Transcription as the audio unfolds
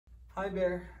High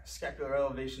bear scapular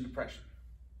elevation depression.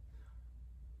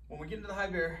 When we get into the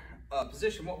high bear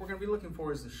position, what we're going to be looking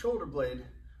for is the shoulder blade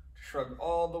to shrug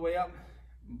all the way up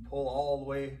and pull all the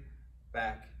way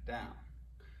back down.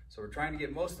 So we're trying to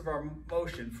get most of our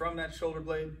motion from that shoulder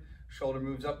blade. Shoulder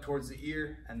moves up towards the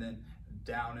ear and then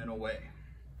down and away.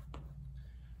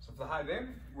 So for the high bear,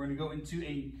 we're going to go into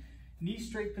a knee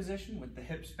straight position with the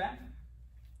hips back.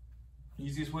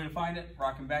 Easiest way to find it,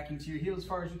 rocking back into your heel as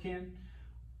far as you can.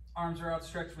 Arms are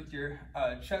outstretched with your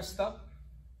chest up,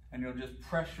 and you'll just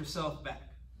press yourself back.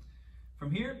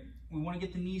 From here, we want to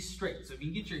get the knees straight. So if you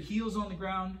can get your heels on the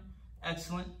ground,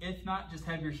 excellent. If not, just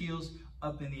have your heels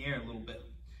up in the air a little bit.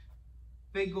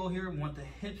 Big goal here, we want the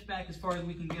hips back as far as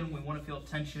we can get them. We want to feel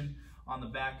tension on the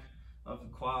back of the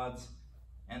quads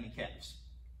and the calves.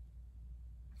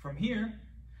 From here,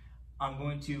 I'm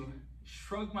going to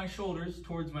shrug my shoulders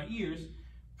towards my ears,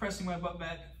 pressing my butt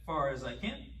back as far as I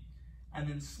can. And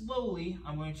then slowly,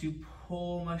 I'm going to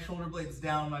pull my shoulder blades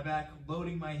down my back,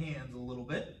 loading my hands a little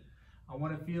bit. I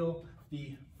want to feel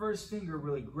the first finger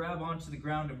really grab onto the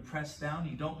ground and press down.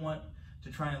 You don't want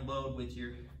to try and load with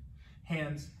your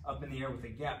hands up in the air with a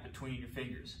gap between your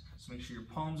fingers. So make sure your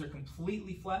palms are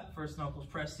completely flat. First knuckles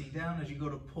pressing down as you go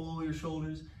to pull your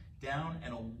shoulders down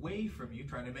and away from you,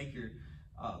 trying to make your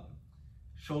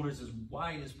shoulders as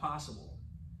wide as possible.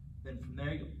 Then from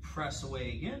there, you'll press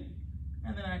away again,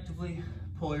 and then actively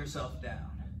pull yourself down.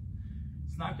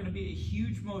 It's not going to be a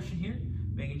huge motion here,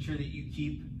 making sure that you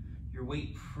keep your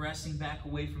weight pressing back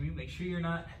away from you. Make sure you're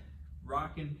not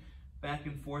rocking back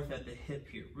and forth at the hip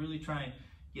here. Really try and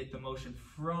get the motion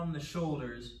from the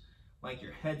shoulders, like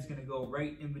your head's going to go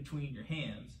right in between your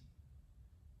hands.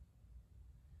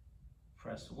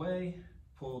 Press away,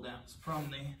 pull down. So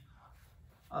from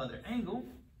the other angle,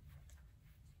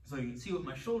 so you can see what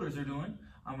my shoulders are doing,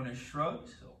 I'm going to shrug.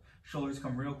 So shoulders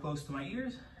come real close to my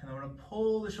ears, and I'm going to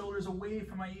pull the shoulders away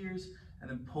from my ears and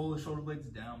then pull the shoulder blades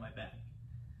down my back.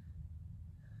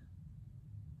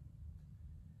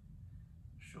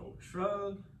 Shoulder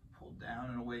shrug, pull down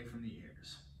and away from the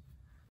ears.